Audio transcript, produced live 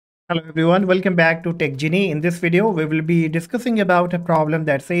Hello everyone, welcome back to Tech Genie. In this video, we will be discussing about a problem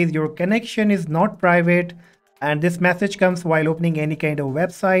that says your connection is not private, and this message comes while opening any kind of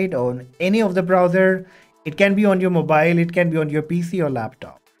website on any of the browser. It can be on your mobile, it can be on your PC or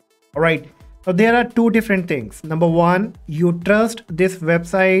laptop. All right, so there are two different things. Number one, you trust this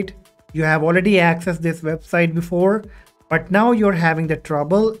website, you have already accessed this website before, but now you're having the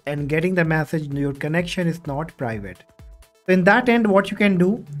trouble and getting the message your connection is not private. So in that end, what you can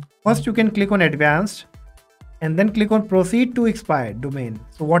do, first you can click on advanced and then click on proceed to expired domain.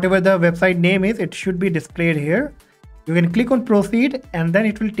 So whatever the website name is, it should be displayed here. You can click on proceed and then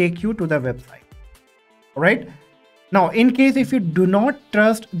it will take you to the website. All right. Now, in case if you do not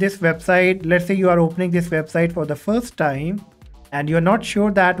trust this website, let's say you are opening this website for the first time and you're not sure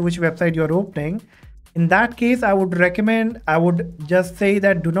that which website you're opening. In that case, I would just say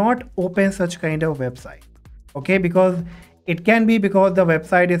that do not open such kind of website. Okay, because it can be because the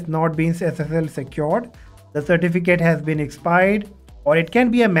website is not being SSL secured, the certificate has been expired, or it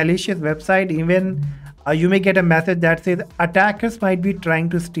can be a malicious website. Even you may get a message that says attackers might be trying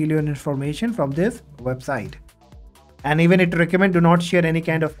to steal your information from this website. And even it recommends do not share any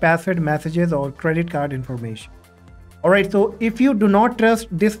kind of password, messages, or credit card information. Alright, so if you do not trust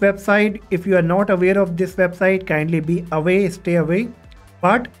this website, if you are not aware of this website, kindly be away, stay away.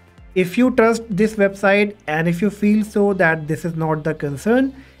 But if you trust this website and if you feel so that this is not the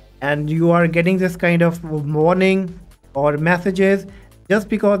concern and you are getting this kind of warning or messages just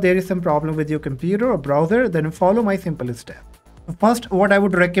because there is some problem with your computer or browser, then follow my simple step. First, what I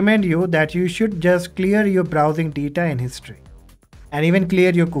would recommend you that you should just clear your browsing data and history and even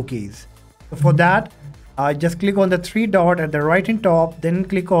clear your cookies. So for that, just click on the three dot at the right hand top, then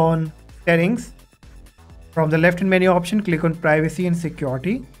click on settings. From the left hand menu option, click on privacy and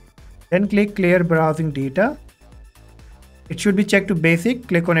security. Then click clear browsing data. It should be checked to basic,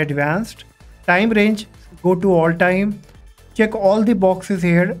 click on advanced. Time range, go to all time. Check all the boxes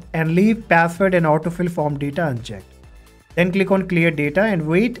here and leave password and autofill form data unchecked. Then click on clear data and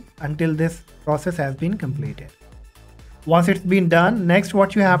wait until this process has been completed. Once it's been done, next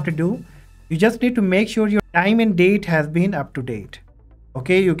what you have to do, you just need to make sure your time and date has been up to date.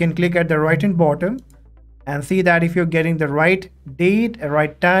 Okay, you can click at the right hand bottom and see that if you're getting the right date,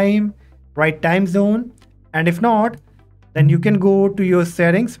 right time zone, and if not, then you can go to your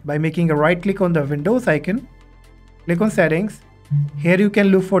settings by making a right click on the Windows icon, click on settings. Here you can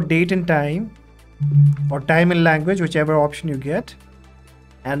look for date and time or time and language, whichever option you get,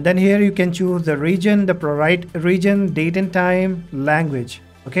 and then here you can choose the region, the right region, date and time, language.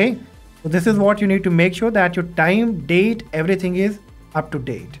 Okay, so this is what you need to make sure that your time, date, everything is up to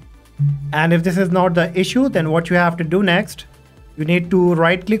date. And if this is not the issue, then what you have to do next, you need to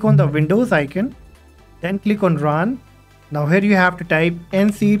right click on the Windows icon, then click on run. Now here you have to type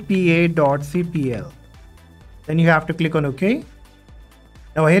ncpa.cpl. Then you have to click on OK.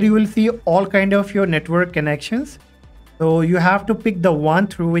 Now here you will see all kind of your network connections. So you have to pick the one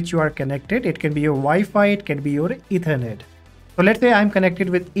through which you are connected. It can be your Wi-Fi, it can be your Ethernet. So let's say I'm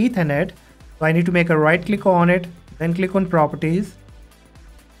connected with Ethernet. So I need to make a right click on it, then click on properties.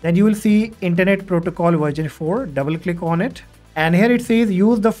 Then you will see Internet Protocol version 4, double click on it. And here it says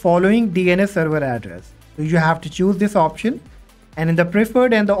use the following DNS server address. So you have to choose this option. And in the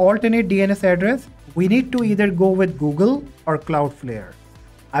preferred and the alternate DNS address, we need to either go with Google or Cloudflare.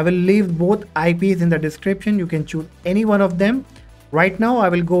 I will leave both IPs in the description. You can choose any one of them. Right now, I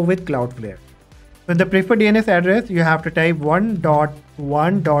will go with Cloudflare. So in the preferred DNS address, you have to type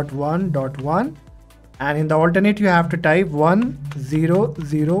 1.1.1.1. And in the alternate, you have to type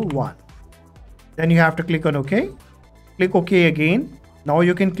 1001. Then you have to click on OK. Click OK again. Now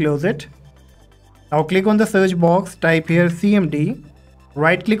you can close it. Now click on the search box, type here CMD.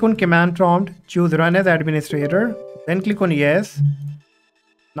 Right click on command prompt, choose run as administrator. Then click on yes.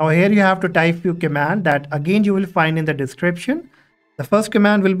 Now here you have to type few command that again you will find in the description. The first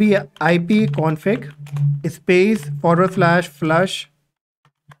command will be ipconfig space /flush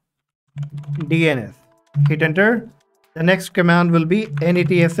DNS. Hit enter. The next command will be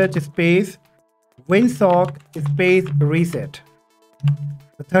netsh space winsock space reset.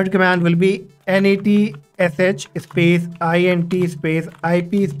 The third command will be netsh space int space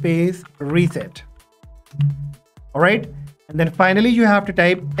ip space reset. All right. And then finally you have to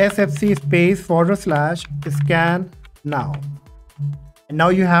type sfc space /scannow. And now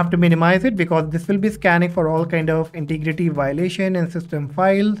you have to minimize it because this will be scanning for all kind of integrity violation and system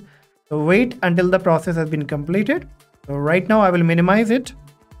files. So wait until the process has been completed. So right now I will minimize it.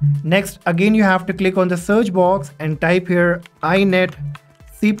 Next, again you have to click on the search box and type here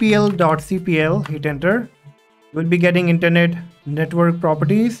inetcpl.cpl, hit enter. You will be getting internet network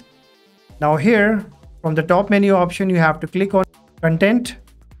properties. Now here from the top menu option, you have to click on content,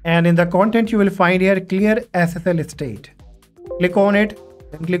 and in the content you will find here clear SSL state. Click on it,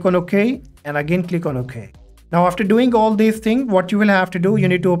 then click on OK, and again click on OK. Now after doing all these things, what you will have to do, you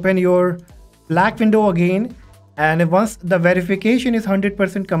need to open your black window again, and once the verification is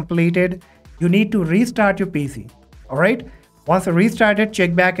 100% completed, you need to restart your PC. Alright, once restarted,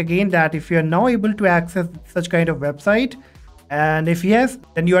 check back again that if you are now able to access such kind of website, and if yes,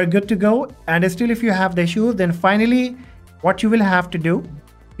 then you are good to go. And still if you have the issues, then finally what you will have to do,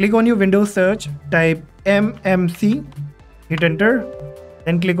 click on your Windows search, type MMC, hit enter,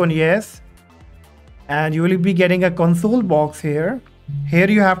 then click on yes, and you will be getting a console box here. Here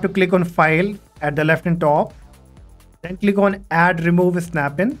you have to click on file at the left and top, then click on add remove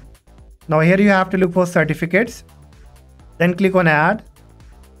snap-in. Now here you have to look for certificates, then click on add,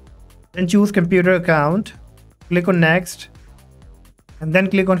 then choose computer account, click on next, and then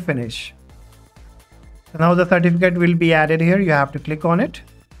click on finish. So now the certificate will be added here. You have to click on it,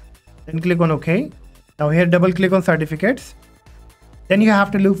 then click on OK. Now here double click on certificates. Then you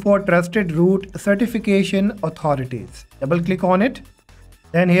have to look for trusted root certification authorities. Double click on it.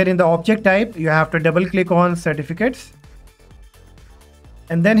 Then here in the object type, you have to double click on certificates.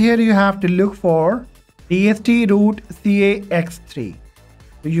 And then here you have to look for DST root CAX3.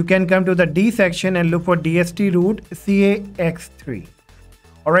 So you can come to the D section and look for DST root CAX3.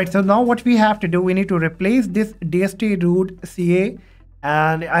 Alright, so now what we have to do, we need to replace this DST root CA,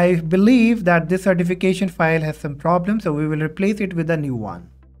 and I believe that this certification file has some problems, so we will replace it with a new one.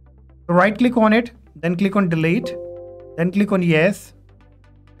 So right click on it, then click on delete, then click on yes.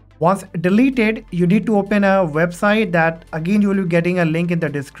 Once deleted, you need to open a website that again you will be getting a link in the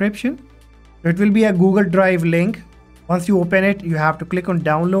description. So it will be a Google Drive link. Once you open it, you have to click on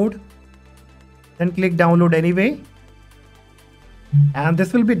download, then click download anyway, and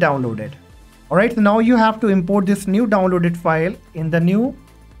this will be downloaded. Alright, so now you have to import this new downloaded file in the new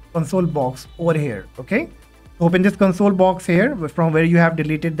console box over here. Okay, open this console box here from where you have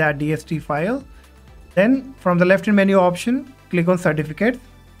deleted that DST file. Then from the left hand menu option, click on certificates,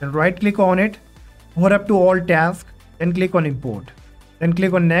 then right click on it, hover up to all tasks, then click on import, then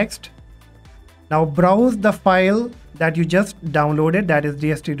click on next. Now browse the file that you just downloaded, that is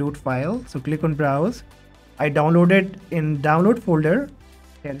DST root file. So click on browse. I downloaded in download folder.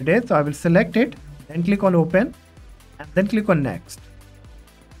 Here it is. So I will select it, then click on open, and then click on next.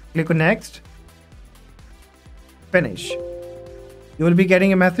 Click on next. Finish. You will be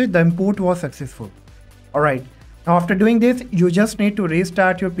getting a message, the import was successful. Alright. Now after doing this, you just need to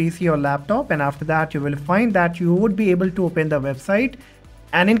restart your PC or laptop, and after that you will find that you would be able to open the website.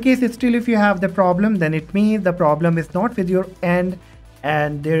 And in case it's still if you have the problem, then it means the problem is not with your end,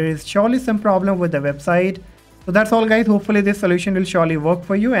 and there is surely some problem with the website. So that's all guys, hopefully this solution will surely work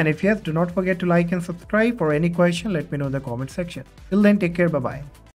for you, and if yes, do not forget to like and subscribe. For any question, let me know in the comment section. Till then, take care, bye bye.